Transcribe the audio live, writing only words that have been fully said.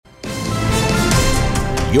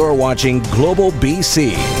You're watching Global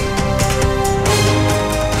BC.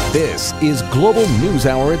 This is Global News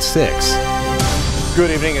Hour at 6. Good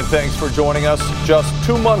evening and thanks for joining us. Just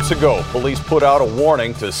 2 months ago, police put out a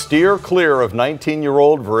warning to steer clear of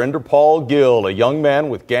 19-year-old Verinder Paul Gill, a young man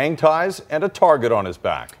with gang ties and a target on his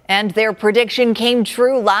back. And their prediction came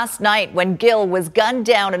true last night when Gill was gunned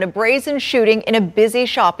down in a brazen shooting in a busy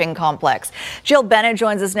shopping complex. Jill Bennett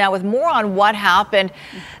joins us now with more on what happened.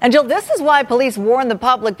 And Jill, this is why police warned the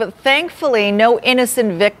public, but thankfully no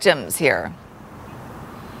innocent victims here.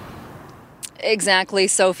 Exactly,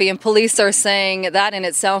 Sophie. And police are saying that in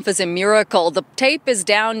itself is a miracle. The tape is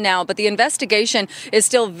down now, but the investigation is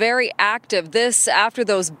still very active. This after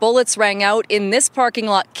those bullets rang out in this parking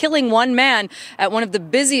lot, killing one man at one of the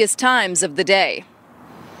busiest times of the day.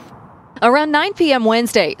 Around 9 p.m.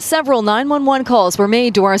 Wednesday, several 911 calls were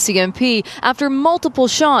made to RCMP after multiple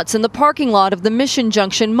shots in the parking lot of the Mission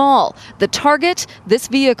Junction Mall. The target, this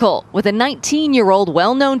vehicle, with a 19-year-old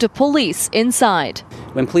well known to police inside.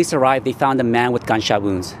 When police arrived, they found a man with gunshot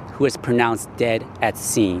wounds who was pronounced dead at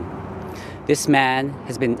scene. This man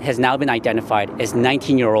has now been identified as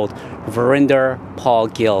 19-year-old Verinder Paul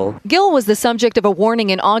Gill. Gill was the subject of a warning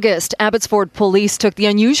in August. Abbotsford police took the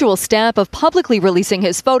unusual step of publicly releasing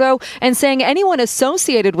his photo and saying anyone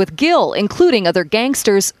associated with Gill, including other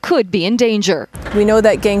gangsters, could be in danger. We know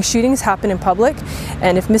that gang shootings happen in public,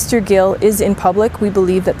 and if Mr. Gill is in public, we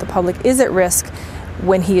believe that the public is at risk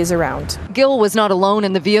when he is around. Gill was not alone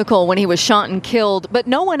in the vehicle when he was shot and killed, but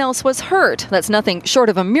no one else was hurt. That's nothing short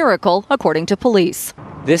of a miracle, according to police.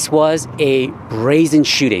 This was a brazen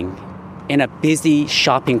shooting in a busy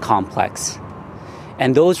shopping complex,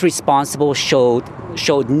 and those responsible showed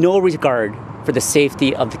no regard for the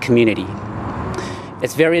safety of the community.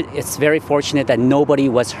 It's very fortunate that nobody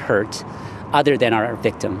was hurt other than our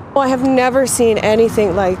victim. I have never seen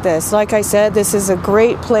anything like this. Like I said, this is a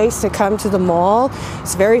great place to come to the mall.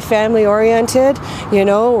 It's very family oriented. You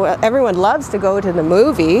know, everyone loves to go to the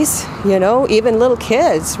movies, you know, even little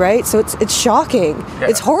kids, right? So it's shocking. Yeah.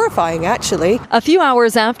 It's horrifying, actually. A few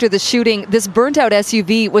hours after the shooting, this burnt-out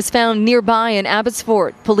SUV was found nearby in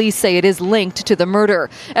Abbotsford. Police say it is linked to the murder.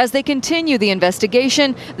 As they continue the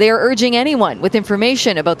investigation, they are urging anyone with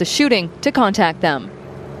information about the shooting to contact them.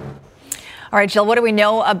 All right, Jill, what do we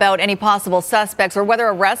know about any possible suspects or whether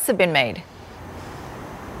arrests have been made?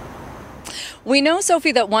 We know,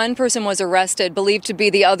 Sophie, that one person was arrested, believed to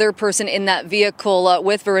be the other person in that vehicle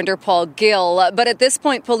with Verinder Paul Gill. But at this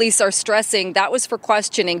point, police are stressing that was for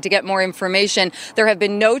questioning to get more information. There have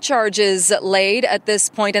been no charges laid at this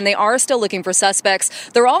point, and they are still looking for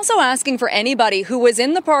suspects. They're also asking for anybody who was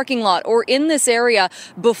in the parking lot or in this area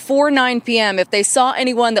before 9 p.m. if they saw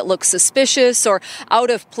anyone that looked suspicious or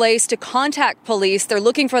out of place to contact police. They're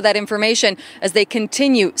looking for that information as they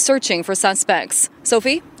continue searching for suspects.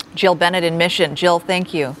 Sophie? Jill Bennett in Mission. Jill,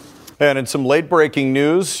 thank you. And in some late-breaking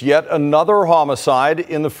news, yet another homicide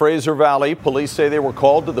in the Fraser Valley. Police say they were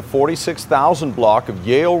called to the 46,000 block of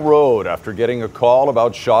Yale Road after getting a call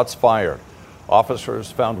about shots fired.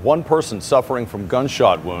 Officers found one person suffering from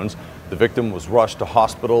gunshot wounds. The victim was rushed to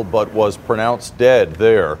hospital but was pronounced dead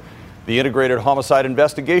there. The Integrated Homicide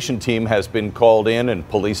Investigation Team has been called in, and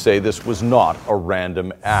police say this was not a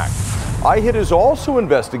random act. IHIT is also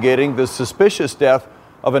investigating the suspicious death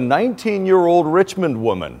of a 19-year-old Richmond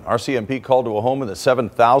woman. RCMP called to a home in the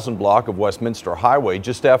 7,000 block of Westminster Highway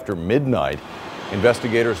just after midnight.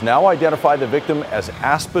 Investigators now identify the victim as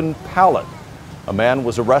Aspen Pallett. A man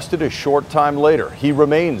was arrested a short time later. He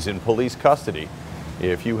remains in police custody.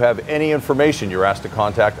 If you have any information, you're asked to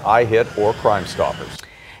contact IHIT or Crime Stoppers.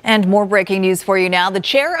 And more breaking news for you now. The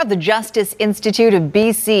chair of the Justice Institute of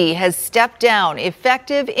BC has stepped down,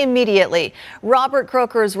 effective immediately. Robert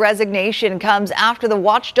Croker's resignation comes after the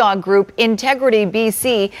watchdog group Integrity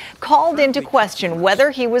BC called into question whether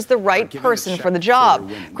he was the right person for the job.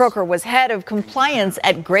 Croker was head of compliance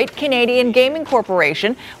at Great Canadian Gaming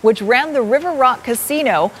Corporation, which ran the River Rock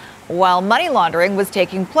Casino while money laundering was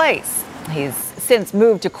taking place. He's since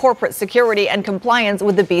moved to corporate security and compliance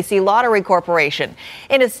with the BC Lottery Corporation.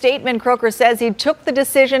 In a statement, Croker says he took the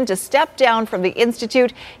decision to step down from the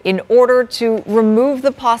Institute in order to remove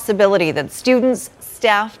the possibility that students,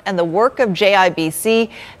 staff, and the work of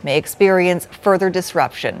JIBC may experience further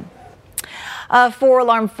disruption. A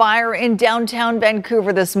 4-alarm fire in downtown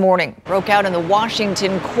Vancouver this morning broke out in the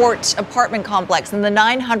Washington Court apartment complex in the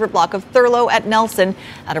 900 block of Thurlow at Nelson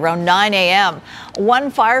at around 9 a.m. One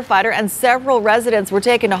firefighter and several residents were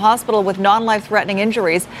taken to hospital with non-life-threatening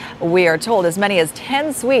injuries. We are told as many as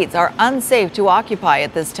 10 suites are unsafe to occupy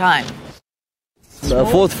at this time.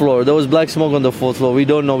 Fourth floor. There was black smoke on the fourth floor. We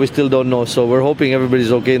don't know. We still don't know. So we're hoping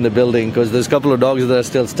everybody's okay in the building because there's a couple of dogs that are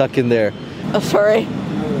still stuck in there. Sorry.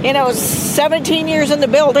 17 years in the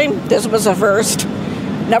building. This was a first.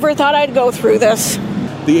 Never thought I'd go through this.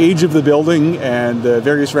 The age of the building and the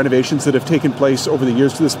various renovations that have taken place over the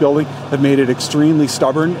years to this building have made it extremely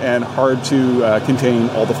stubborn and hard to contain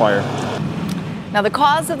all the fire. Now, the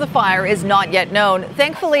cause of the fire is not yet known.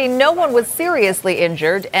 Thankfully, no one was seriously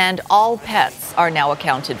injured, and all pets are now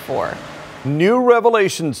accounted for. New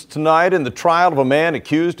revelations tonight in the trial of a man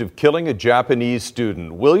accused of killing a Japanese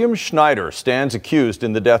student. William Schneider stands accused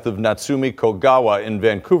in the death of Natsumi Kogawa in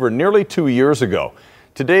Vancouver nearly 2 years ago.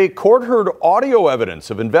 Today, court heard audio evidence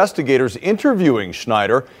of investigators interviewing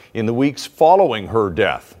Schneider in the weeks following her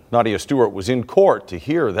death. Nadia Stewart was in court to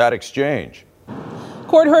hear that exchange.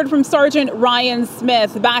 Court heard from Sergeant Ryan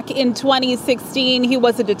Smith. Back in 2016, he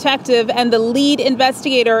was a detective and the lead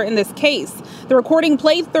investigator in this case. The recording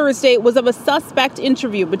played Thursday was of a suspect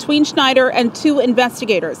interview between Schneider and two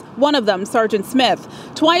investigators, one of them Sergeant Smith.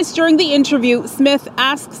 Twice during the interview, Smith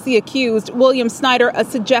asks the accused, William Schneider, a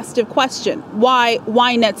suggestive question. Why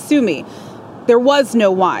Natsumi? There was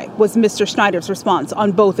no why, was Mr. Schneider's response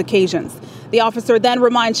on both occasions. The officer then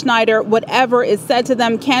reminds Schneider whatever is said to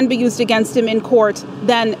them can be used against him in court.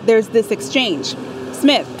 Then there's this exchange.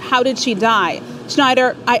 Smith, how did she die?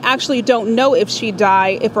 Schneider, I actually don't know if she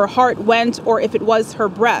died, if her heart went, or if it was her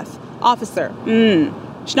breath. Officer,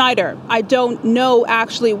 Schneider, I don't know,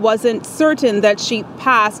 actually wasn't certain that she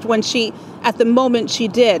passed at the moment she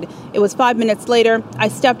did. It was 5 minutes later. I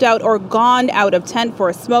stepped out or gone out of tent for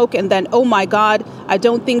a smoke, and then, oh my God, I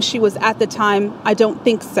don't think she was at the time. I don't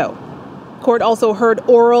think so. Court also heard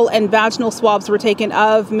oral and vaginal swabs were taken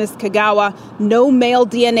of Ms. Kogawa. No male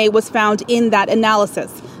DNA was found in that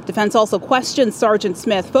analysis. Defense also questioned Sergeant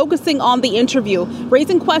Smith, focusing on the interview,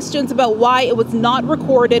 raising questions about why it was not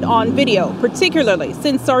recorded on video, particularly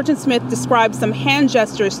since Sergeant Smith described some hand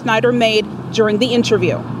gestures Schneider made during the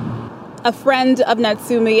interview. A friend of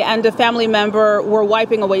Natsumi and a family member were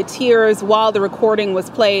wiping away tears while the recording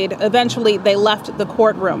was played. Eventually, they left the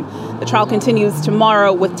courtroom. The trial continues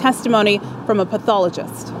tomorrow with testimony from a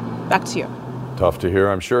pathologist. Back to you. Tough to hear,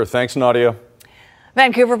 I'm sure. Thanks, Nadia.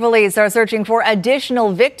 Vancouver police are searching for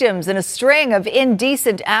additional victims in a string of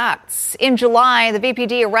indecent acts. In July, the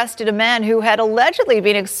VPD arrested a man who had allegedly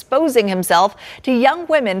been exposing himself to young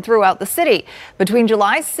women throughout the city. Between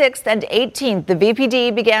July 6th and 18th, the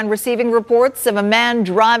VPD began receiving reports of a man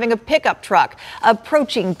driving a pickup truck,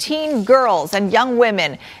 approaching teen girls and young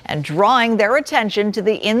women, and drawing their attention to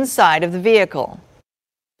the inside of the vehicle.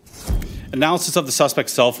 Analysis of the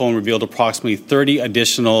suspect's cell phone revealed approximately 30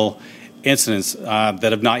 additional incidents that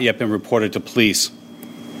have not yet been reported to police.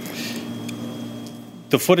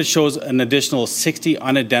 The footage shows an additional 60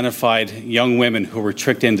 unidentified young women who were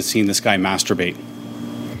tricked into seeing this guy masturbate.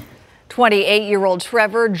 28-year-old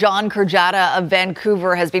Trevor John Kurjata of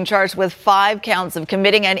Vancouver has been charged with 5 counts of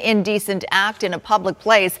committing an indecent act in a public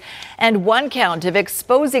place and 1 count of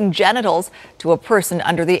exposing genitals to a person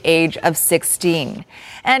under the age of 16.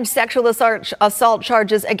 And sexual assault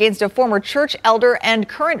charges against a former church elder and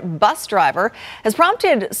current bus driver has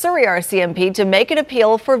prompted Surrey RCMP to make an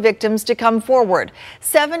appeal for victims to come forward.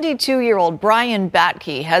 72-year-old Brian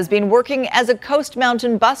Batke has been working as a Coast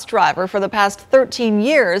Mountain bus driver for the past 13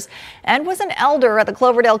 years and was an elder at the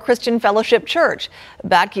Cloverdale Christian Fellowship Church.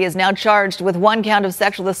 Batke is now charged with 1 count of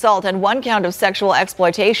sexual assault and 1 count of sexual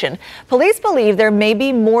exploitation. Police believe there may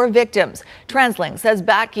be more victims. TransLink says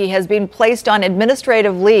Batke has been placed on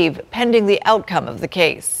administrative leave pending the outcome of the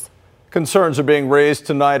case. Concerns are being raised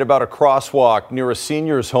tonight about a crosswalk near a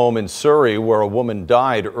senior's home in Surrey where a woman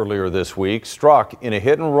died earlier this week, struck in a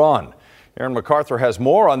hit and run. Aaron MacArthur has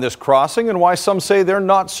more on this crossing and why some say they're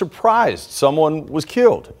not surprised someone was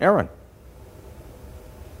killed. Aaron.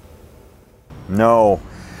 No,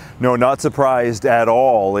 not surprised at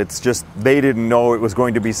all. It's just they didn't know it was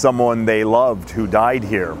going to be someone they loved who died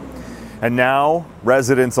here. And now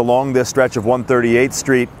residents along this stretch of 138th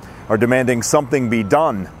Street are demanding something be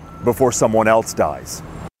done before someone else dies.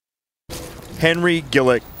 Henry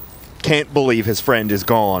Gillick can't believe his friend is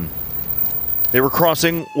gone. They were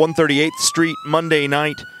crossing 138th Street Monday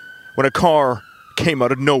night when a car came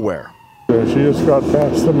out of nowhere. She just got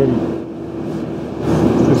past them and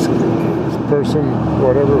this person,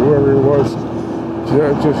 whoever it was,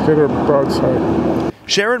 just hit her broadside.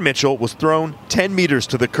 Sharon Mitchell was thrown 10 meters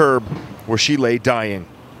to the curb where she lay dying.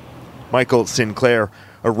 Michael Sinclair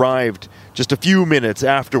arrived just a few minutes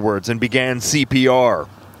afterwards and began CPR,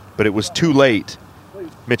 but it was too late.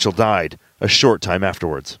 Mitchell died a short time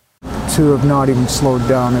afterwards. To have not even slowed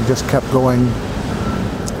down and just kept going,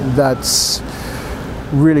 that's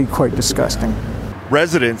really quite disgusting.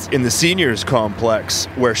 Residents in the seniors complex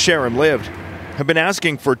where Sharon lived have been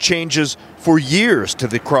asking for changes for years to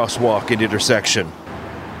the crosswalk and intersection,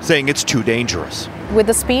 saying it's too dangerous. With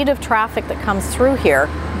the speed of traffic that comes through here,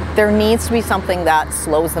 there needs to be something that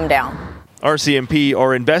slows them down. RCMP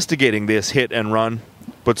are investigating this hit and run,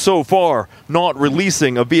 but so far not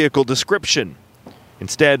releasing a vehicle description,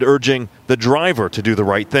 instead urging the driver to do the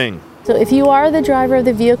right thing. So if you are the driver of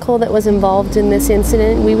the vehicle that was involved in this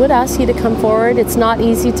incident, we would ask you to come forward. It's not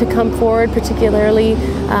easy to come forward, particularly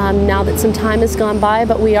now that some time has gone by,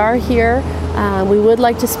 but we are here. We would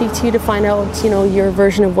like to speak to you to find out, your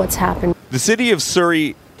version of what's happened. The City of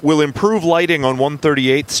Surrey will improve lighting on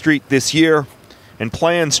 138th Street this year and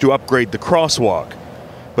plans to upgrade the crosswalk.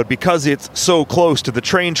 But because it's so close to the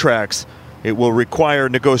train tracks, it will require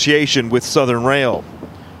negotiation with Southern Rail.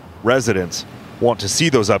 Residents want to see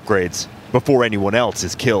those upgrades before anyone else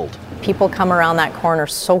is killed. People come around that corner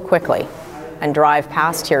so quickly and drive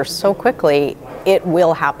past here so quickly, it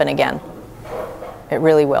will happen again. It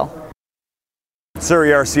really will. Surrey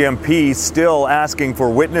RCMP still asking for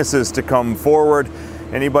witnesses to come forward.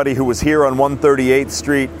 Anybody who was here on 138th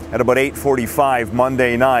Street at about 8:45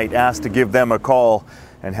 Monday night asked to give them a call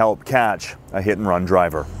and help catch a hit-and-run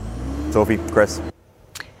driver. Sophie, Chris.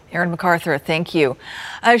 Aaron MacArthur, thank you.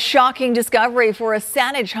 A shocking discovery for a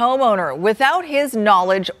Saanich homeowner. Without his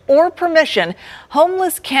knowledge or permission,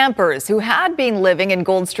 homeless campers who had been living in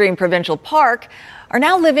Goldstream Provincial Park are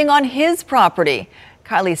now living on his property.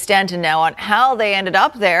 Kylie Stanton now on how they ended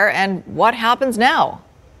up there and what happens now.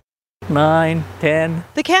 9, 10.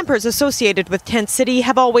 The campers associated with Tent City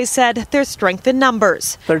have always said there's strength in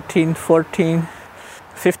numbers. 13, 14,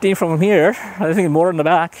 15 from here. I think more in the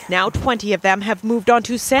back. Now 20 of them have moved on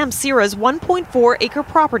to Sam Sira's 1.4-acre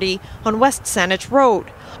property on West Saanich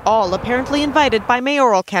Road. All apparently invited by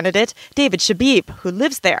mayoral candidate David Shabib, who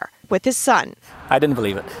lives there with his son. I didn't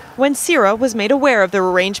believe it. When Sira was made aware of their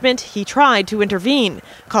arrangement, he tried to intervene,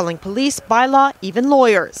 calling police, bylaw, even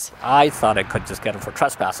lawyers. I thought I could just get him for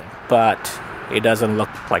trespassing, but it doesn't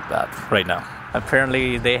look like that right now.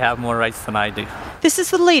 Apparently, they have more rights than I do. This is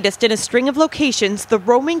the latest in a string of locations the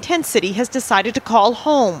roaming Tent City has decided to call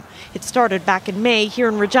home. It started back in May here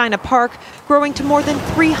in Regina Park, growing to more than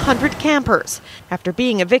 300 campers. After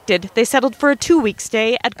being evicted, they settled for a 2-week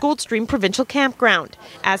stay at Goldstream Provincial Campground.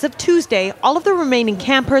 As of Tuesday, all of the remaining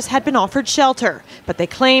campers had been offered shelter, but they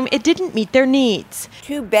claim it didn't meet their needs.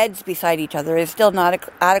 2 beds beside each other is still not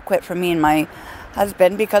adequate for me and my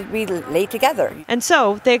husband because we lay together. And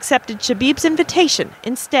so they accepted Shabib's invitation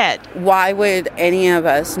instead. Why would any of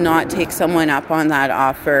us not take someone up on that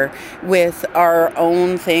offer with our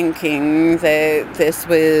own thinking that this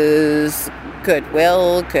was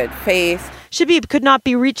goodwill, good faith? Shabib could not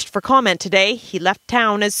be reached for comment today. He left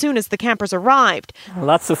town as soon as the campers arrived.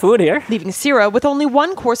 Lots of food here. Leaving Sira with only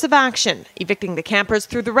one course of action, evicting the campers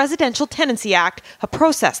through the Residential Tenancy Act, a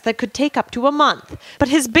process that could take up to a month. But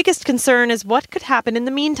his biggest concern is what could happen in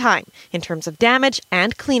the meantime, in terms of damage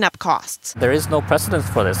and cleanup costs. There is no precedent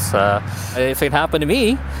for this. If it happened to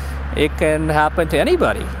me, it can happen to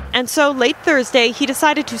anybody. And so late Thursday, he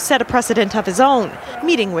decided to set a precedent of his own,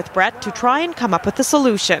 meeting with Brett to try and come up with a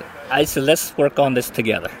solution. I said, let's work on this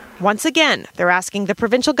together. Once again, they're asking the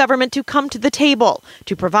provincial government to come to the table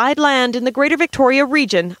to provide land in the Greater Victoria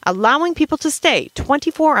region, allowing people to stay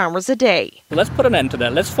 24 hours a day. Let's put an end to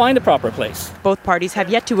that. Let's find a proper place. Both parties have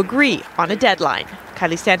yet to agree on a deadline.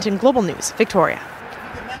 Kylie Stanton, Global News, Victoria.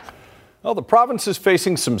 Well, the province is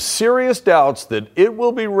facing some serious doubts that it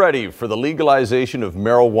will be ready for the legalization of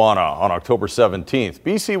marijuana on October 17th.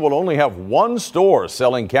 BC will only have one store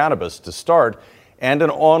selling cannabis to start and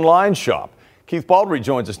an online shop. Keith Baldry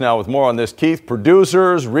joins us now with more on this. Keith,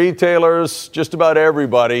 producers, retailers, just about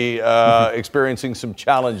everybody experiencing some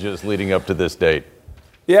challenges leading up to this date.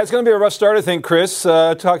 Yeah, it's going to be a rough start, I think, Chris.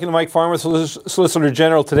 Talking to Mike Farmer, Solicitor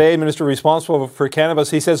General today, Minister responsible for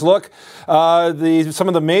cannabis, he says, look, some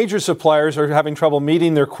of the major suppliers are having trouble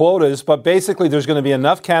meeting their quotas, but basically there's going to be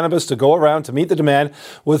enough cannabis to go around to meet the demand,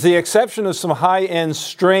 with the exception of some high-end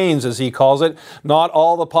strains, as he calls it. Not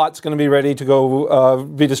all the pot's going to be ready to go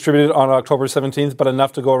be distributed on October 17th, but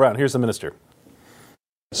enough to go around. Here's the Minister.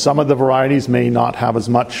 Some of the varieties may not have as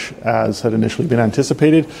much as had initially been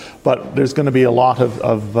anticipated, but there's going to be a lot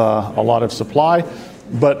of supply.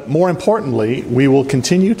 But more importantly, we will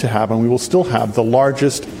continue to have, and we will still have, the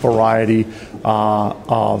largest variety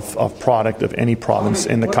of product of any province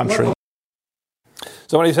in the country.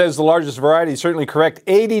 So when he says the largest variety, he's certainly correct.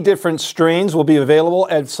 80 different strains will be available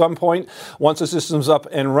at some point once the system's up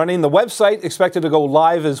and running. The website expected to go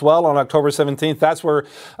live as well on October 17th. That's where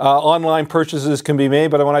online purchases can be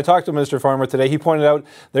made. But when I talked to Mr. Farmer today, he pointed out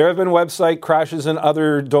there have been website crashes in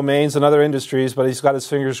other domains and other industries, but he's got his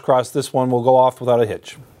fingers crossed this one will go off without a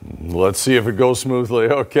hitch. Let's see if it goes smoothly.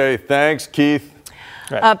 Okay, thanks, Keith.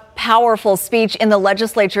 Right. A powerful speech in the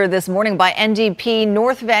legislature this morning by NDP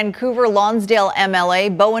North Vancouver Lonsdale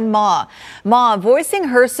MLA Bowen Ma. Ma voicing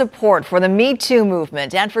her support for the Me Too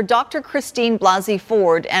movement and for Dr. Christine Blasey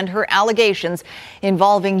Ford and her allegations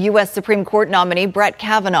involving U.S. Supreme Court nominee Brett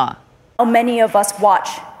Kavanaugh. Many of us watch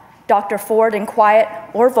Dr. Ford in quiet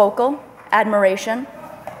or vocal admiration,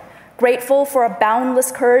 grateful for a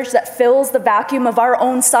boundless courage that fills the vacuum of our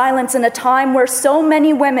own silence in a time where so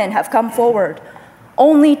many women have come forward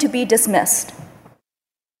only to be dismissed.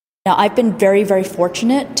 Now, I've been very, very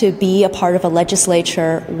fortunate to be a part of a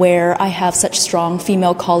legislature where I have such strong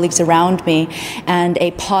female colleagues around me and a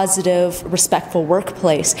positive, respectful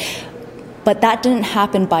workplace. But that didn't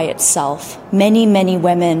happen by itself. Many, many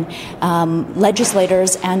women,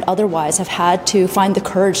 legislators and otherwise, have had to find the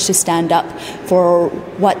courage to stand up for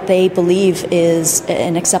what they believe is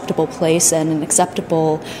an acceptable place and an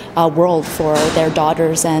acceptable world for their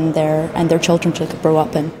daughters and their children to grow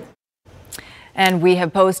up in. And we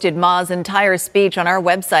have posted Ma's entire speech on our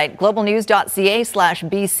website,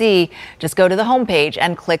 globalnews.ca/BC. Just go to the homepage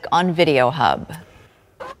and click on Video Hub.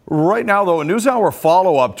 Right now, though, a NewsHour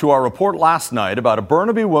follow-up to our report last night about a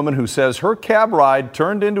Burnaby woman who says her cab ride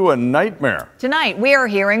turned into a nightmare. Tonight, we are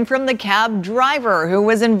hearing from the cab driver who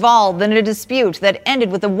was involved in a dispute that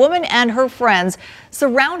ended with a woman and her friends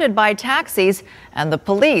surrounded by taxis and the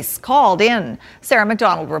police called in. Sarah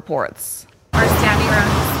McDonald reports.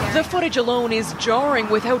 The footage alone is jarring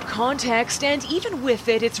without context, and even with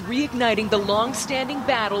it, it's reigniting the long-standing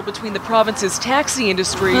battle between the province's taxi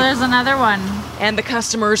industry There's another one. and the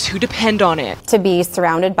customers who depend on it. To be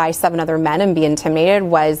surrounded by 7 other men and be intimidated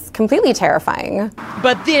was completely terrifying.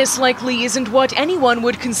 But this likely isn't what anyone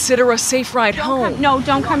would consider a safe ride home.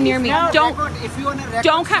 Don't come near me. Don't come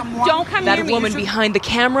That near me. woman behind the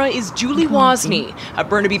camera is Julie Wozni, a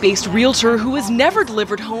Burnaby-based realtor who was never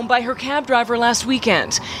delivered home by her cab driver last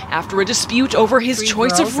weekend after a dispute over his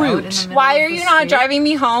choice of route. Why are you not driving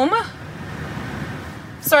me home?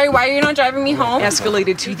 Sorry, why are you not driving me home?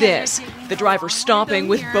 Escalated to this, the driver stopping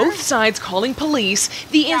with both sides calling police,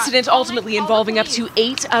 the incident ultimately involving up to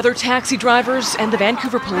 8 other taxi drivers and the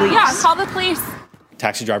Vancouver police. Yeah, call the police.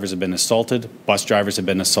 Taxi drivers have been assaulted, bus drivers have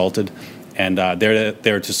been assaulted, and they're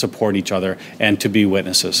there to support each other and to be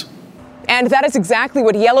witnesses. And that is exactly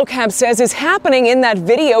what Yellow Cab says is happening in that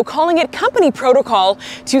video, calling it company protocol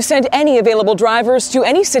to send any available drivers to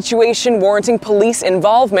any situation warranting police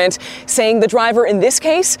involvement, saying the driver in this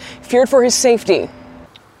case feared for his safety.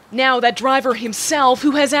 Now that driver himself,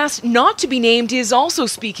 who has asked not to be named, is also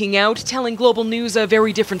speaking out, telling Global News a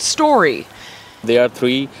very different story. There are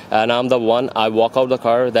 3, and I'm the one. I walk out the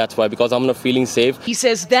car. That's why, because I'm not feeling safe. He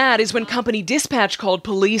says that is when company dispatch called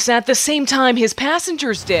police at the same time his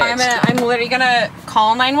passengers did. I'm literally gonna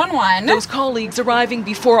call 911. Those colleagues arriving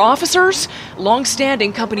before officers,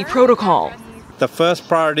 long-standing company protocol. The first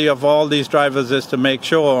priority of all these drivers is to make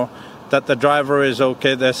sure that the driver is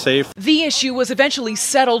okay, they're safe. The issue was eventually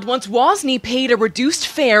settled once Wozni paid a reduced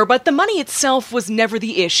fare, but the money itself was never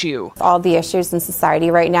the issue. All the issues in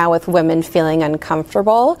society right now with women feeling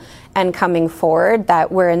uncomfortable and coming forward,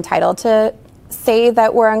 that we're entitled to say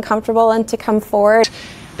that we're uncomfortable and to come forward.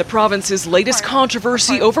 The province's latest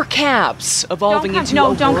controversy over cabs evolving into a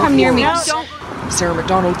don't war come of near me. words. Sarah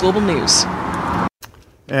McDonald, Global News.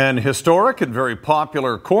 An historic and very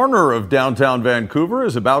popular corner of downtown Vancouver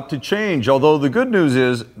is about to change, although the good news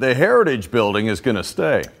is the Heritage Building is going to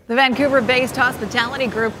stay. The Vancouver-based hospitality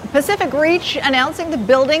group Pacific Reach announcing the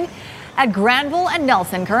building at Granville and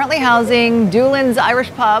Nelson, currently housing Doolin's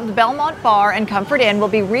Irish Pub, the Belmont Bar, and Comfort Inn, will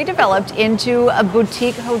be redeveloped into a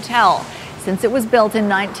boutique hotel. Since it was built in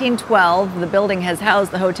 1912, the building has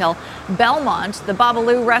housed the Hotel Belmont, the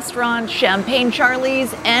Babalu Restaurant, Champagne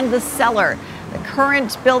Charlie's, and the Cellar. The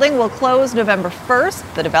current building will close November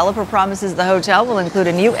 1st. The developer promises the hotel will include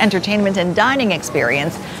a new entertainment and dining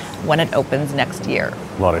experience when it opens next year.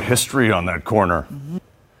 A lot of history on that corner.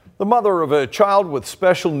 The mother of a child with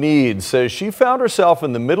special needs says she found herself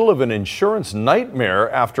in the middle of an insurance nightmare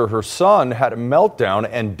after her son had a meltdown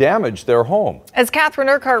and damaged their home. As Catherine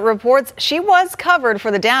Urquhart reports, she was covered for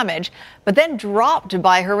the damage, but then dropped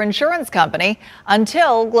by her insurance company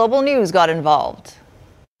until Global News got involved.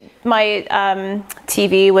 My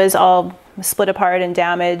TV was all split apart and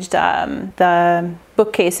damaged. The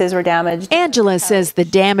bookcases were damaged. Angela says the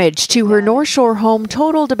damage to her North Shore home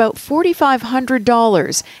totaled about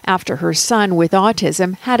 $4,500 after her son with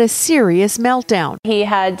autism had a serious meltdown. He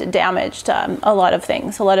had damaged a lot of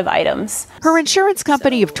things, a lot of items. Her insurance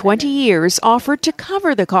company of 20 years offered to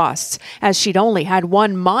cover the costs, as she'd only had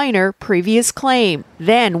one minor previous claim.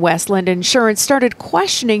 Then Westland Insurance started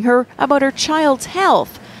questioning her about her child's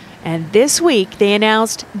health. And this week, they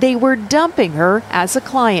announced they were dumping her as a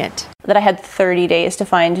client. That I had 30 days to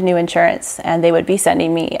find new insurance, and they would be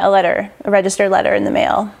sending me a registered letter in the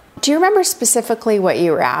mail. Do you remember specifically what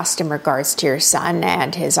you were asked in regards to your son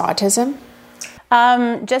and his autism?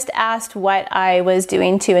 Just asked what I was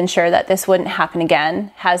doing to ensure that this wouldn't happen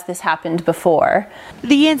again. Has this happened before?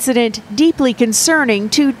 The incident deeply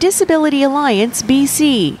concerning to Disability Alliance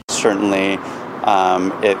BC. Certainly,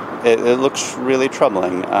 it looks really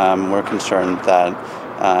troubling. We're concerned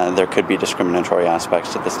that there could be discriminatory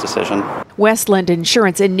aspects to this decision. Westland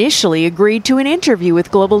Insurance initially agreed to an interview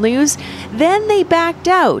with Global News, then they backed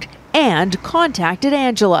out and contacted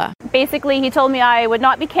Angela. Basically, he told me I would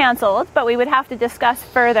not be canceled, but we would have to discuss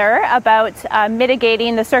further about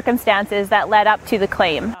mitigating the circumstances that led up to the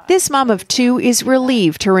claim. This mom of two is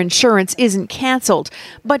relieved her insurance isn't canceled,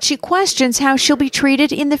 but she questions how she'll be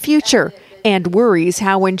treated in the future and worries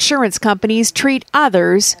how insurance companies treat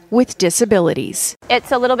others with disabilities.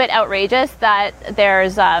 It's a little bit outrageous that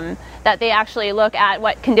there's that they actually look at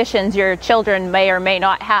what conditions your children may or may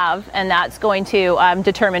not have, and that's going to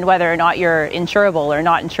determine whether or not you're insurable or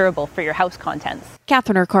not insurable for your house contents.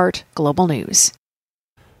 Catherine Urquhart, Global News.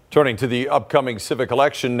 Turning to the upcoming civic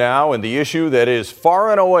election now, and the issue that is far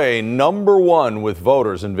and away number one with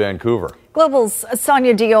voters in Vancouver. Global's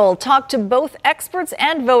Sonia Diol talked to both experts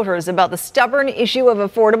and voters about the stubborn issue of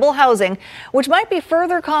affordable housing, which might be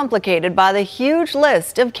further complicated by the huge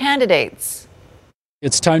list of candidates.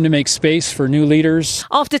 It's time to make space for new leaders.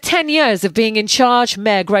 After 10 years of being in charge,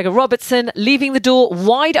 Mayor Gregor Robertson leaving the door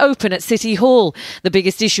wide open at City Hall. The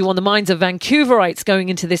biggest issue on the minds of Vancouverites going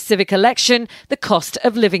into this civic election, the cost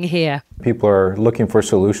of living here. People are looking for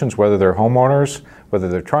solutions, whether they're homeowners, whether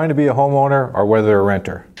they're trying to be a homeowner, or whether they're a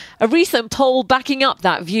renter. A recent poll backing up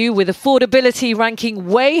that view, with affordability ranking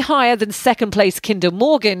way higher than second place Kinder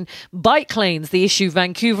Morgan, Byte claims the issue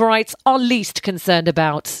Vancouverites are least concerned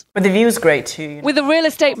about. But the view is great too. With the real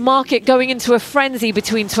estate market going into a frenzy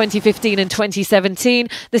between 2015 and 2017,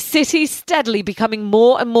 the city steadily becoming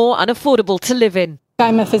more and more unaffordable to live in.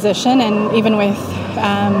 I'm a physician, and even with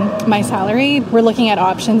my salary, we're looking at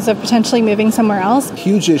options of potentially moving somewhere else.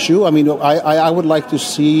 Huge issue. I mean, I would like to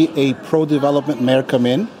see a pro-development mayor come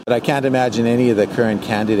in. But I can't imagine any of the current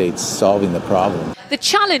candidates solving the problem. The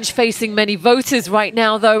challenge facing many voters right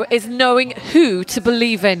now, though, is knowing who to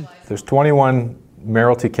believe in. There's 21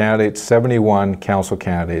 mayoralty candidates, 71 council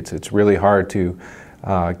candidates. It's really hard to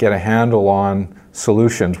get a handle on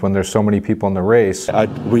solutions when there's so many people in the race. I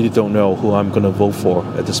really don't know who I'm going to vote for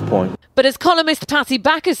at this point. But as columnist Patty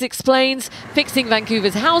Backus explains, fixing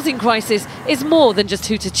Vancouver's housing crisis is more than just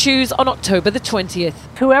who to choose on October the 20th.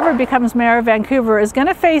 Whoever becomes mayor of Vancouver is going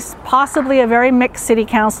to face possibly a very mixed city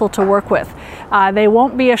council to work with. They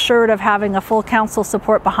won't be assured of having a full council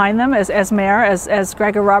support behind them as mayor, as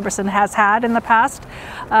Gregor Robertson has had in the past.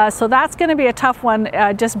 So that's going to be a tough one,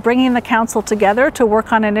 just bringing the council together to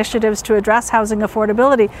work on initiatives to address housing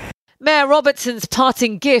affordability. Mayor Robertson's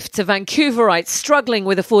parting gift to Vancouverites struggling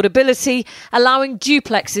with affordability, allowing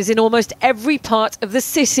duplexes in almost every part of the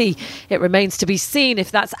city. It remains to be seen if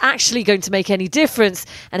that's actually going to make any difference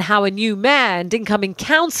and how a new mayor and incoming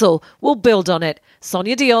council will build on it.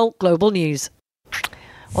 Sonia Diol, Global News.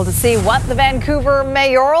 Well, to see what the Vancouver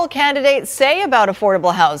mayoral candidates say about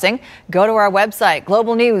affordable housing, go to our website,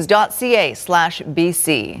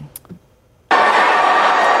 globalnews.ca/BC.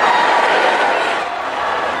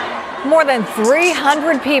 More than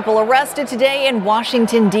 300 people arrested today in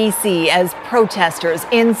Washington, D.C. as protesters,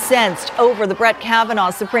 incensed over the Brett Kavanaugh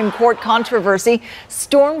Supreme Court controversy,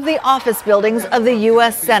 stormed the office buildings of the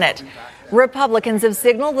U.S. Senate. Republicans have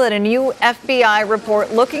signaled that a new FBI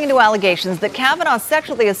report looking into allegations that Kavanaugh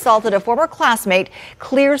sexually assaulted a former classmate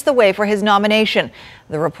clears the way for his nomination.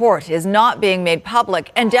 The report is not being made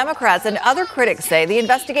public, and Democrats and other critics say the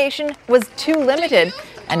investigation was too limited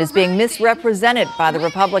and is being misrepresented by the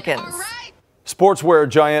Republicans. Sportswear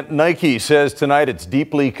giant Nike says tonight it's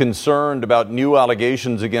deeply concerned about new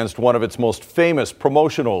allegations against one of its most famous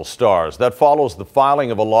promotional stars. That follows the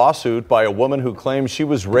filing of a lawsuit by a woman who claims she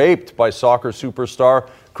was raped by soccer superstar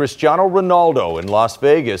Cristiano Ronaldo in Las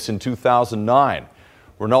Vegas in 2009.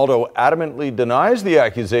 Ronaldo adamantly denies the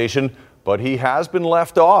accusation, but he has been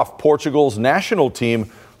left off Portugal's national team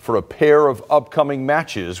for a pair of upcoming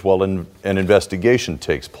matches while an investigation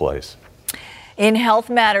takes place. In Health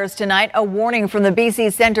Matters tonight, a warning from the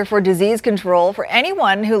BC Centre for Disease Control for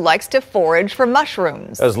anyone who likes to forage for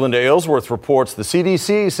mushrooms. As Linda Aylesworth reports, the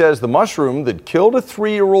CDC says the mushroom that killed a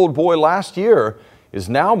 3-year-old boy last year is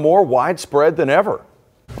now more widespread than ever.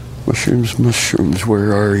 Mushrooms,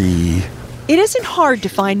 where are ye? It isn't hard to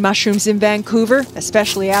find mushrooms in Vancouver,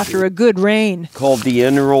 especially after a good rain. Called the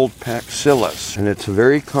Emerald Paxillus, and it's a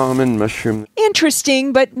very common mushroom.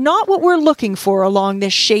 Interesting, but not what we're looking for along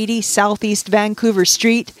this shady southeast Vancouver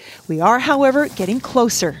street. We are, however, getting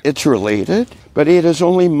closer. It's related, but it is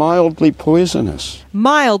only mildly poisonous.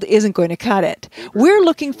 Mild isn't going to cut it. We're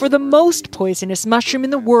looking for the most poisonous mushroom in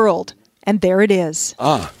the world, and there it is.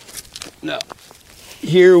 Now,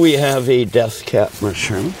 here we have a death cap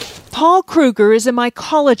mushroom. Paul Kruger is a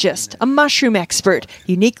mycologist, a mushroom expert,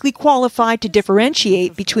 uniquely qualified to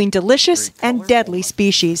differentiate between delicious and deadly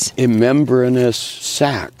species. A membranous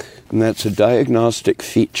sac, and that's a diagnostic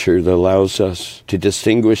feature that allows us to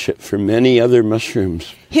distinguish it from many other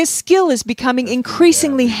mushrooms. His skill is becoming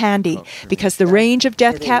increasingly handy because the range of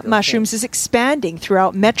death cap mushrooms is expanding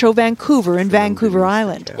throughout Metro Vancouver and Vancouver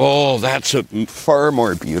Island. Oh, that's a far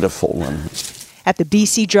more beautiful one. At the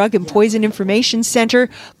BC Drug and Poison Information Centre,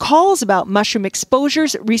 calls about mushroom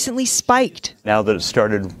exposures recently spiked. Now that it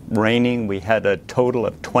started raining, we had a total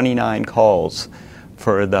of 29 calls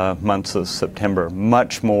for the months of September,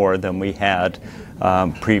 much more than we had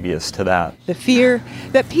previous to that. The fear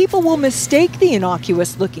that people will mistake the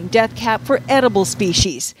innocuous-looking death cap for edible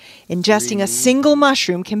species. Ingesting a single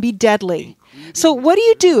mushroom can be deadly. So what do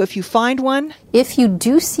you do if you find one? If you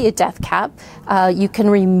do see a death cap, you can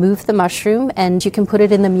remove the mushroom and you can put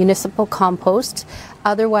it in the municipal compost.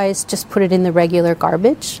 Otherwise, just put it in the regular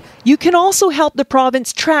garbage. You can also help the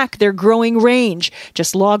province track their growing range.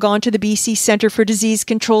 Just log on to the BC Centre for Disease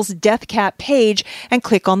Control's death cap page and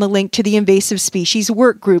click on the link to the Invasive Species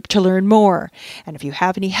Work Group to learn more. And if you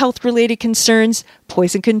have any health-related concerns,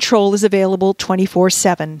 Poison Control is available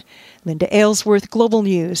 24/7. Linda Aylesworth, Global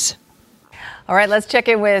News. All right, let's check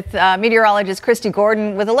in with meteorologist Christy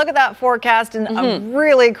Gordon with a look at that forecast and a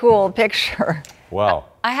really cool picture. Wow.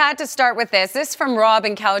 I had to start with this. This is from Rob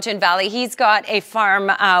in Cowichan Valley. He's got a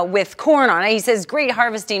farm with corn on it. He says great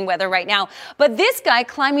harvesting weather right now. But this guy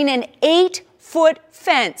climbing an 8-foot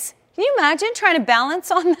fence. Can you imagine trying to balance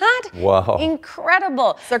on that? Wow.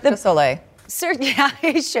 Incredible. Cirque du Soleil. Yeah,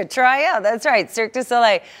 you should try out. That's right, Cirque du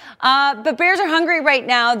Soleil. But bears are hungry right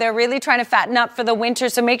now. They're really trying to fatten up for the winter.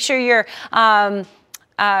 So make sure you're,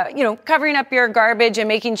 covering up your garbage and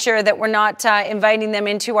making sure that we're not inviting them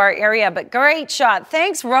into our area. But great shot.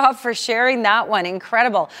 Thanks, Rob, for sharing that one.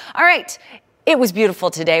 Incredible. All right. It was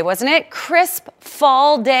beautiful today, wasn't it? Crisp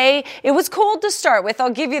fall day. It was cold to start with, I'll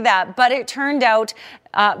give you that, but it turned out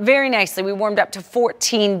very nicely. We warmed up to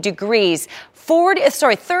 14 degrees.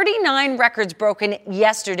 39 records broken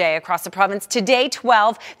yesterday across the province. Today,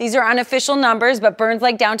 12. These are unofficial numbers, but Burns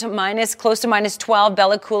Lake down to close to -12,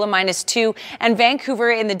 Bella Coola -2, and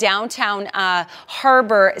Vancouver in the downtown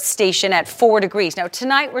harbor station at 4 degrees. Now,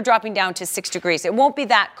 tonight we're dropping down to 6 degrees. It won't be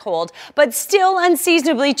that cold, but still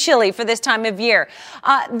unseasonably chilly for this time of year.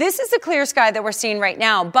 This is the clear sky that we're seeing right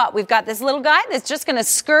now, but we've got this little guy that's just going to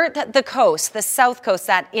skirt the coast, the south coast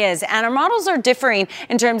that is, and our models are differing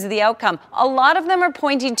in terms of the outcome. A lot of them are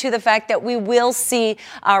pointing to the fact that we will see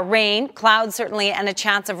rain, clouds certainly, and a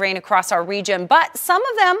chance of rain across our region. But some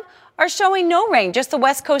of them are showing no rain, just the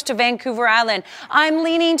west coast of Vancouver Island. I'm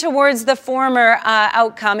leaning towards the former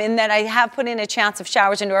outcome in that I have put in a chance of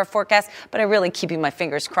showers into our forecast, but I'm really keeping my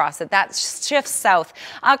fingers crossed that shifts south.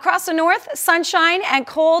 Across the north, sunshine and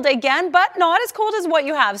cold again, but not as cold as what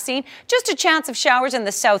you have seen. Just a chance of showers in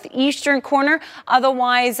the southeastern corner.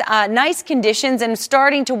 Otherwise, nice conditions and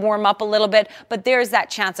starting to warm up a little bit, but there's that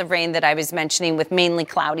chance of rain that I was mentioning with mainly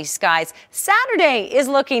cloudy skies. Saturday is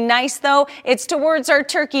looking nice, though. It's towards our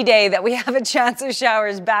Turkey Day that we have a chance of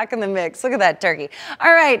showers back in the mix. Look at that turkey.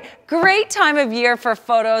 All right, great time of year for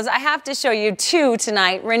photos. I have to show you two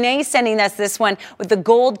tonight. Renee sending us this one with the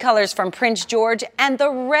gold colors from Prince George and the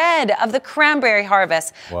red of the cranberry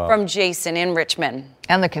harvest from Jason in Richmond.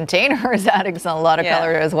 And the container is adding a lot of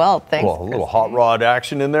color as well. Thanks. Well, a little hot rod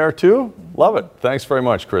action in there too. Love it. Thanks very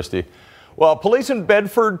much, Christy. Well, police in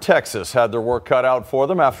Bedford, Texas had their work cut out for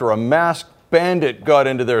them after a masked bandit got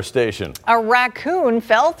into their station. A raccoon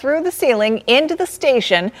fell through the ceiling into the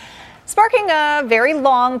station, sparking a very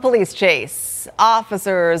long police chase.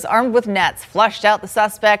 Officers armed with nets flushed out the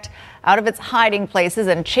suspect out of its hiding places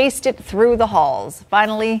and chased it through the halls.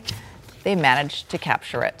 Finally, they managed to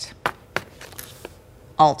capture it.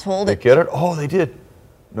 All told, They get it? Oh, they did.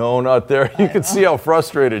 No, not there. You can see how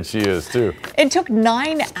frustrated she is, too. It took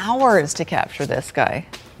 9 hours to capture this guy.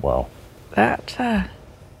 Wow. That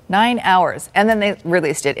 9 hours. And then they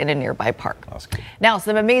released it in a nearby park. That's good. Now,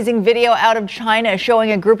 some amazing video out of China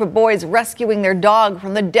showing a group of boys rescuing their dog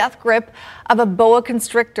from the death grip of a boa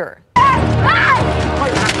constrictor.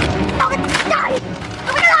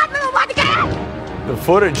 The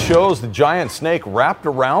footage shows the giant snake wrapped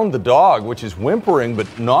around the dog, which is whimpering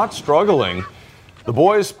but not struggling. The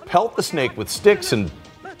boys pelt the snake with sticks and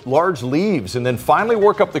large leaves and then finally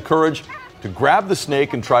work up the courage to grab the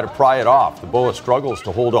snake and try to pry it off. The boa struggles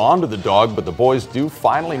to hold on to the dog, but the boys do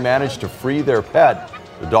finally manage to free their pet.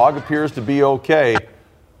 The dog appears to be okay.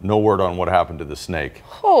 No word on what happened to the snake.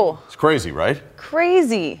 Oh. It's crazy, right?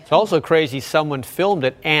 Crazy. It's also crazy someone filmed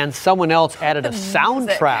it and someone else added a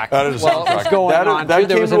soundtrack. What's going on?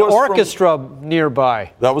 There was an orchestra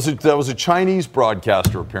nearby. That was a Chinese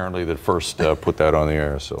broadcaster apparently that first put that on the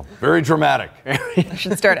air. So very dramatic. We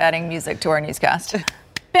should start adding music to our newscast.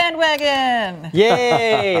 Bandwagon!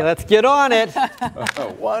 Yay! Let's get on it.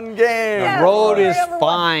 One game. The road is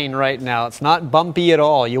fine right now. It's not bumpy at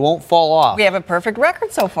all. You won't fall off. We have a perfect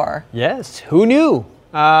record so far. Yes. Who knew?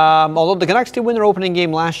 Although the Canucks did win their opening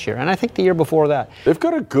game last year, and I think the year before that. They've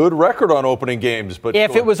got a good record on opening games, but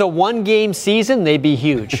if it was a one-game season, they'd be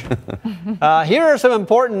huge. Here are some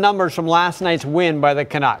important numbers from last night's win by the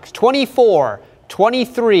Canucks. 24,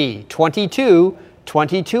 23, 22,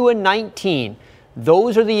 22, and 19.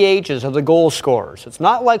 Those are the ages of the goal scorers. It's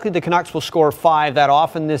not likely the Canucks will score 5 that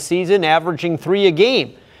often this season. Averaging 3 a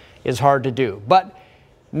game is hard to do. But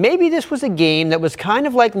maybe this was a game that was kind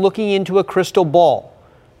of like looking into a crystal ball.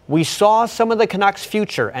 We saw some of the Canucks'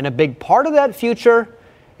 future, and a big part of that future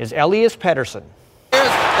is Elias Pettersson. Here's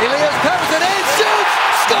Elias Pettersson, and shoots!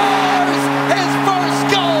 Scores! His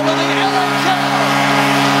first goal of the NHL!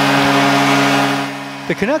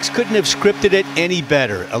 The Canucks couldn't have scripted it any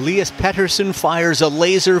better. Elias Pettersson fires a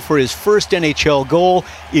laser for his first NHL goal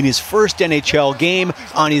in his first NHL game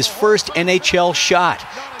on his first NHL shot.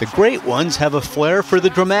 The great ones have a flair for the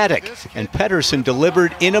dramatic, and Pettersson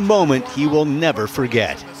delivered in a moment he will never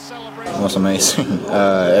forget. It was amazing.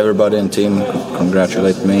 Everybody in the team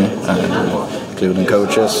congratulated me, including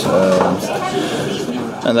coaches.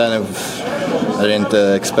 And then I didn't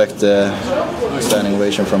expect the standing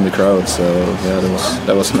ovation from the crowd, so yeah,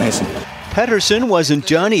 that was amazing. Pettersson wasn't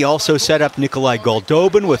done. He also set up Nikolai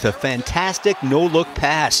Goldobin with a fantastic no-look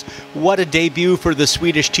pass. What a debut for the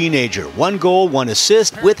Swedish teenager. 1 goal, 1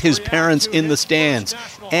 assist with his parents in the stands,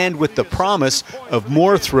 and with the promise of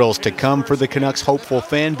more thrills to come for the Canucks' hopeful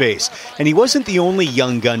fan base. And he wasn't the only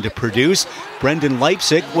young gun to produce. Brendan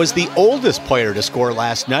Leipsic was the oldest player to score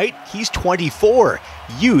last night. He's 24.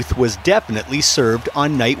 Youth was definitely served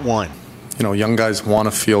on night 1. You know, young guys want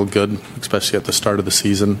to feel good, especially at the start of the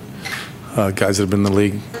season. Guys that have been in the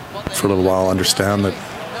league for a little while understand that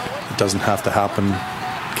it doesn't have to happen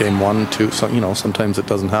game 1, 2. So, you know, sometimes it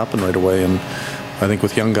doesn't happen right away. And I think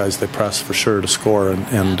with young guys, they press for sure to score.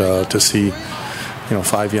 And to see, you know,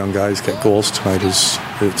 5 young guys get goals tonight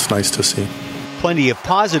it's nice to see. Plenty of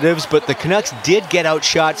positives, but the Canucks did get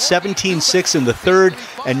outshot 17-6 in the third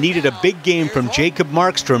and needed a big game from Jacob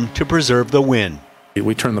Markstrom to preserve the win.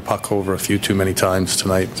 We turned the puck over a few too many times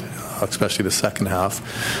tonight, especially the second half.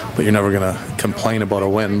 But you're never going to complain about a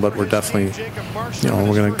win, but we're definitely, you know,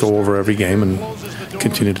 we're going to go over every game and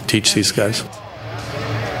continue to teach these guys.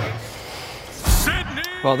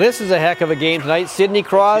 Well, this is a heck of a game tonight. Sidney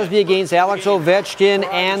Crosby against Alex Ovechkin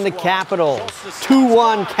and the Capitals.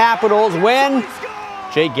 2-1 Capitals when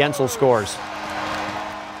Jake Guentzel scores.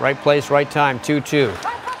 Right place, right time, 2-2.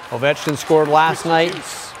 Ovechkin scored last night.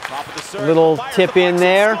 A little tip in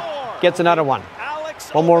there. Gets another one.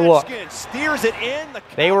 One more look.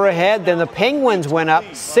 They were ahead, then the Penguins went up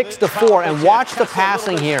 6-4, and watch the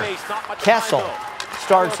passing here. Kessel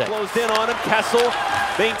starts it. Closed in on him. Kessel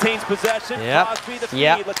maintains possession.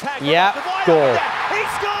 Yep. Goal.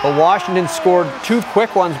 But Washington scored 2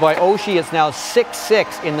 quick ones by Oshie. It's now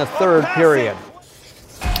 6-6 in the third period.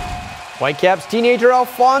 Whitecaps teenager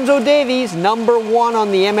Alphonso Davies, number 1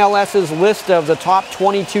 on the MLS's list of the top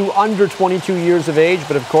 22 under 22 years of age.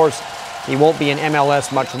 But of course, he won't be in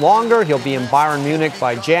MLS much longer. He'll be in Bayern Munich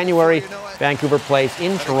by January. Vancouver plays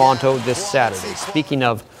in Toronto this Saturday. Speaking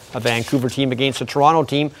of a Vancouver team against a Toronto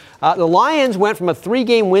team, the Lions went from a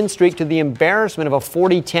 3-game win streak to the embarrassment of a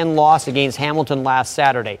 40-10 loss against Hamilton last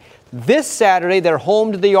Saturday. This Saturday, they're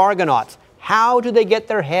home to the Argonauts. How do they get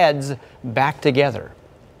their heads back together?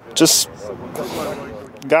 Just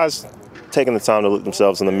guys taking the time to look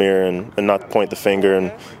themselves in the mirror and not point the finger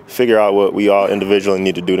and figure out what we all individually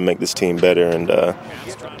need to do to make this team better. And,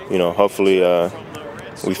 hopefully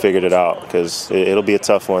we figured it out because it'll be a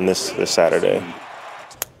tough one this Saturday.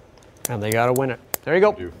 And they got to win it. There you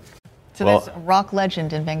go. So that's a rock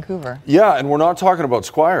legend in Vancouver. Yeah, and we're not talking about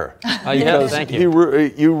Squire. Thank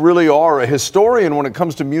you. You really are a historian when it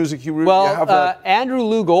comes to music. You really have that. Andrew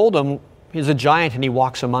Loog Oldham is a giant, and he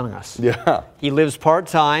walks among us. Yeah. He lives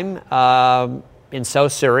part-time in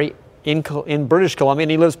South Surrey, in British Columbia,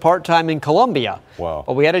 and he lives part-time in Columbia. Wow.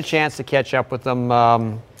 But we had a chance to catch up with him.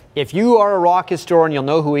 If you are a rock historian, you'll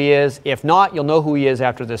know who he is. If not, you'll know who he is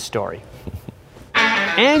after this story.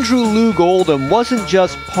 Andrew Loog Oldham wasn't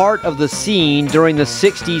just part of the scene during the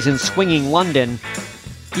 60s in swinging London.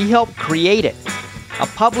 He helped create it. A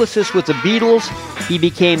publicist with the Beatles, he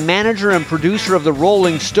became manager and producer of the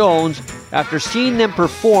Rolling Stones after seeing them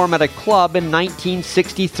perform at a club in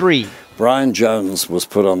 1963. Brian Jones was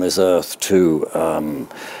put on this earth to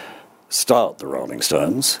start the Rolling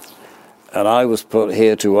Stones, and I was put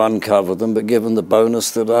here to uncover them, but given the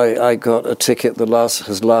bonus that I got a ticket that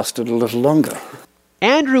has lasted a little longer.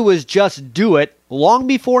 Andrew was just do it long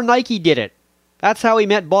before Nike did it. That's how he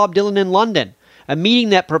met Bob Dylan in London, a meeting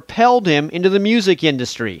that propelled him into the music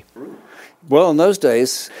industry. Well, in those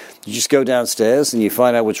days, you just go downstairs and you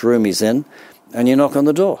find out which room he's in, and you knock on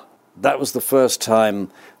the door. That was the first time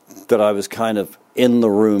that I was kind of in the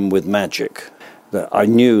room with magic. That I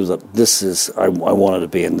knew that I wanted to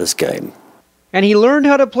be in this game. And he learned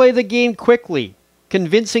how to play the game quickly,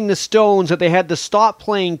 convincing the Stones that they had to stop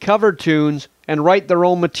playing cover tunes and write their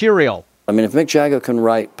own material. I mean, if Mick Jagger can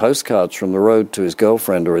write postcards from the road to his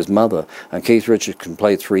girlfriend or his mother, and Keith Richards can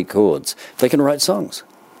play 3 chords, they can write songs.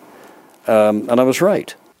 And I was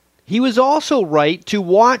right. He was also right to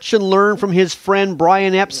watch and learn from his friend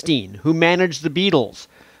Brian Epstein, who managed the Beatles,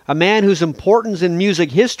 a man whose importance in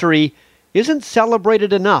music history isn't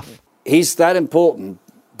celebrated enough. He's that important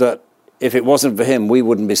that if it wasn't for him, we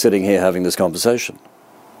wouldn't be sitting here having this conversation.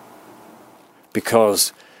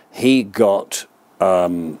 Because he got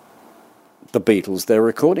the Beatles their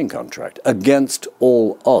recording contract against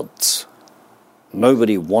all odds.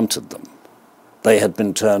 Nobody wanted them. They had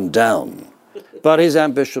been turned down. But his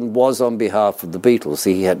ambition was on behalf of the Beatles.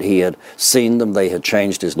 He had seen them, they had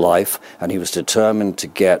changed his life, and he was determined to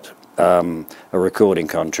get a recording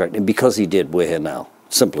contract. And because he did, we're here now.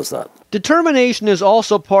 Simple as that. Determination is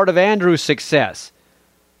also part of Andrew's success.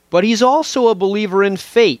 But he's also a believer in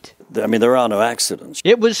fate. I mean, there are no accidents.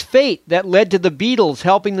 It was fate that led to the Beatles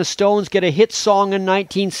helping the Stones get a hit song in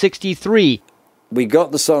 1963. We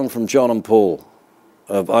got the song from John and Paul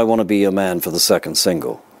of I Want to Be Your Man for the second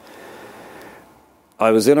single.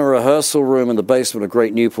 I was in a rehearsal room in the basement of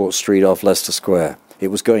Great Newport Street off Leicester Square. It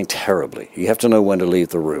was going terribly. You have to know when to leave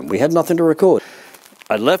the room. We had nothing to record.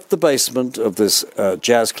 I left the basement of this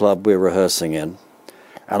jazz club we were rehearsing in,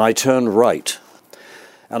 and I turned right.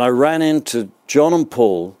 And I ran into John and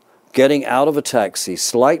Paul getting out of a taxi,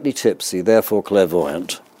 slightly tipsy, therefore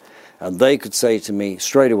clairvoyant, and they could say to me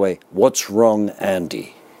straight away, "What's wrong,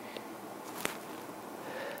 Andy?"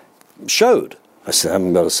 Showed. I said, "I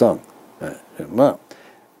haven't got a song." Well,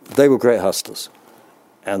 they were great hustlers,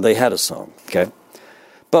 and they had a song, okay?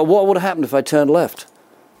 But what would have happened if I turned left?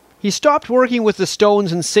 He stopped working with the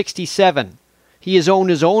Stones in '67. He has owned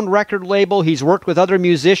his own record label, he's worked with other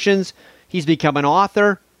musicians, he's become an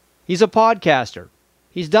author, he's a podcaster.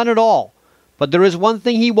 He's done it all. But there is one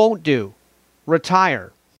thing he won't do.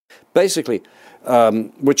 Retire. Basically,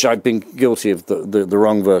 which I've been guilty of the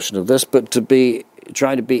wrong version of this, but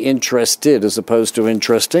trying to be interested as opposed to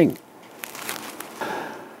interesting.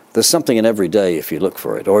 There's something in every day if you look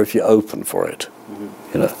for it, or if you're open for it,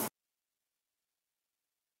 you know.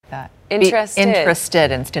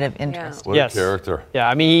 Interested instead of interest. What a character. Yeah,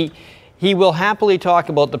 I mean, he will happily talk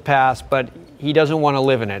about the past, but he doesn't want to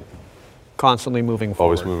live in it. Constantly moving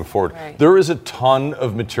forward. Always moving forward. Right. There is a ton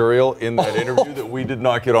of material in that interview that we did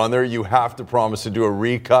not get on there. You have to promise to do a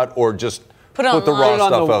recut or just put the raw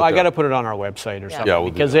stuff out there. I got to put it on our website or something. Yeah,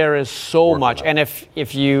 we'll because there is so much. And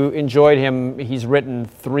if you enjoyed him, he's written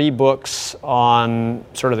 3 books on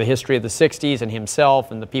sort of the history of the 60s and himself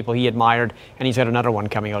and the people he admired. And he's got another one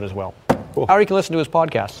coming out as well. Cool. Or you can listen to his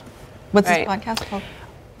podcast. What's his podcast called?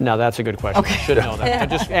 No, that's a good question. Okay. You should know that.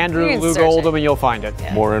 Just Andrew Loog Oldham and you'll find it.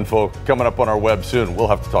 Yeah. More info coming up on our web soon. We'll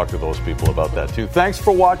have to talk to those people about that too. Thanks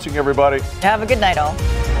for watching, everybody. Have a good night, all.